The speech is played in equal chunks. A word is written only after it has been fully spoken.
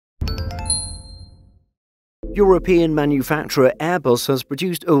European manufacturer Airbus has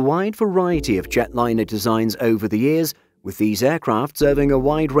produced a wide variety of jetliner designs over the years, with these aircraft serving a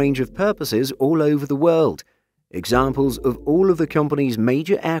wide range of purposes all over the world. Examples of all of the company's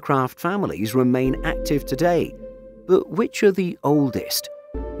major aircraft families remain active today. But which are the oldest?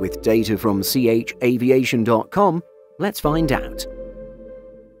 With data from chaviation.com, let's find out.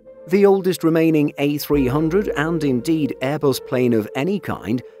 The oldest remaining A300 and indeed Airbus plane of any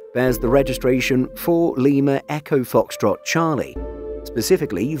kind bears the registration 4 Lima Echo Foxtrot Charlie.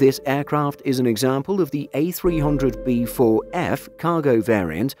 Specifically, this aircraft is an example of the A300B4F cargo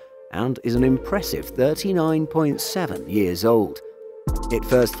variant and is an impressive 39.7 years old. It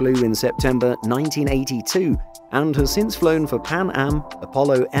first flew in September 1982 and has since flown for Pan Am,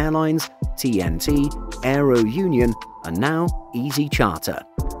 Apollo Airlines, TNT, Aero Union, and now Easy Charter.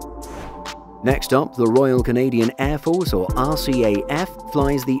 Next up, the Royal Canadian Air Force, or RCAF,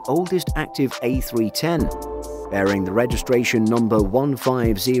 flies the oldest active A310. Bearing the registration number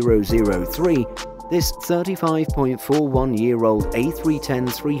 15003, this 35.41-year-old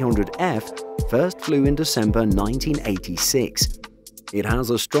A310-300F first flew in December 1986. It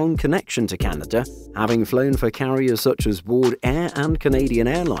has a strong connection to Canada, having flown for carriers such as Ward Air and Canadian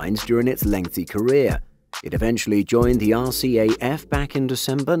Airlines during its lengthy career. It eventually joined the RCAF back in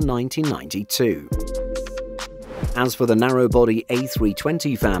December 1992. As for the narrow-body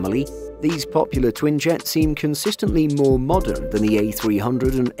A320 family, these popular twinjets seem consistently more modern than the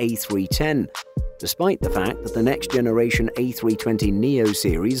A300 and A310. Despite the fact that the next-generation A320neo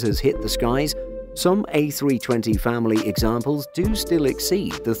series has hit the skies, some A320 family examples do still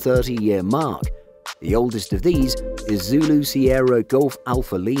exceed the 30-year mark. The oldest of these is Zulu Sierra Golf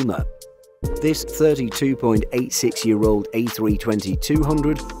Alpha Lima. This 32.86-year-old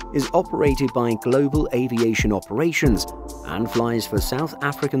A320-200 is operated by Global Aviation Operations and flies for South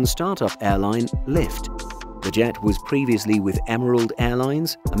African startup airline Lyft. The jet was previously with Emerald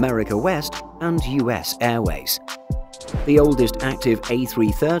Airlines, America West, and US Airways. The oldest active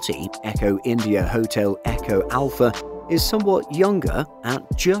A330, Echo India Hotel Echo Alpha, is somewhat younger at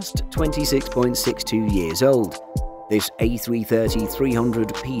just 26.62 years old. This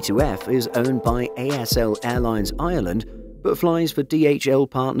A330-300 P2F is owned by ASL Airlines Ireland, but flies for DHL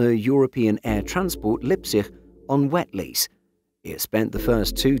partner European Air Transport Leipzig on wet lease. It spent the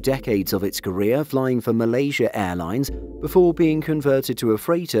first 2 decades of its career flying for Malaysia Airlines before being converted to a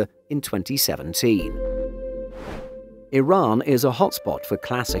freighter in 2017. Iran is a hotspot for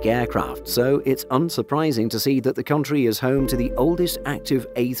classic aircraft, so it's unsurprising to see that the country is home to the oldest active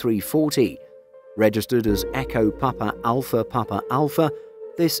A340. Registered as Echo Papa Alpha,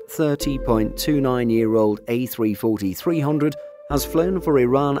 this 30.29-year-old A340-300 has flown for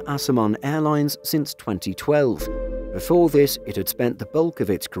Iran Asaman Airlines since 2012. Before this, it had spent the bulk of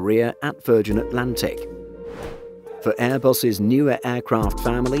its career at Virgin Atlantic. For Airbus's newer aircraft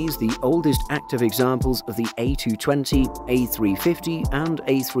families, the oldest active examples of the A220, A350 and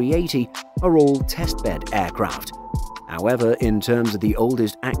A380 are all testbed aircraft. However, in terms of the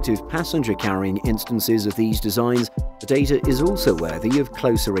oldest active passenger-carrying instances of these designs, the data is also worthy of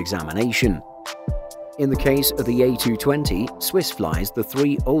closer examination. In the case of the A220, Swiss flies the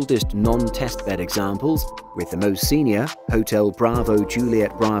 3 oldest non-testbed examples, with the most senior, Hotel Bravo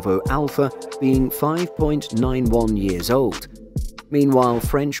Juliet Bravo Alpha, being 5.91 years old. Meanwhile,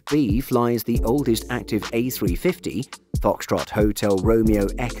 French B flies the oldest active A350, Foxtrot Hotel Romeo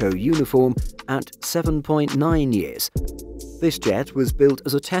Echo Uniform, at 7.9 years. This jet was built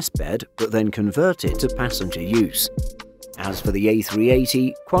as a testbed but then converted to passenger use. As for the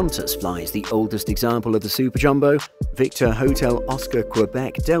A380, Qantas flies the oldest example of the Super Jumbo, Victor Hotel Oscar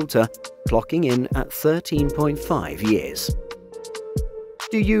Quebec Delta, clocking in at 13.5 years.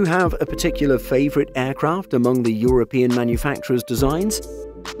 Do you have a particular favourite aircraft among the European manufacturers' designs?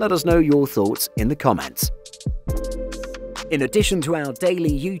 Let us know your thoughts in the comments. In addition to our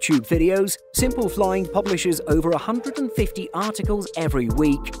daily YouTube videos, Simple Flying publishes over 150 articles every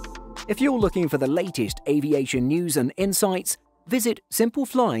week. If you're looking for the latest aviation news and insights, visit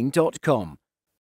simpleflying.com.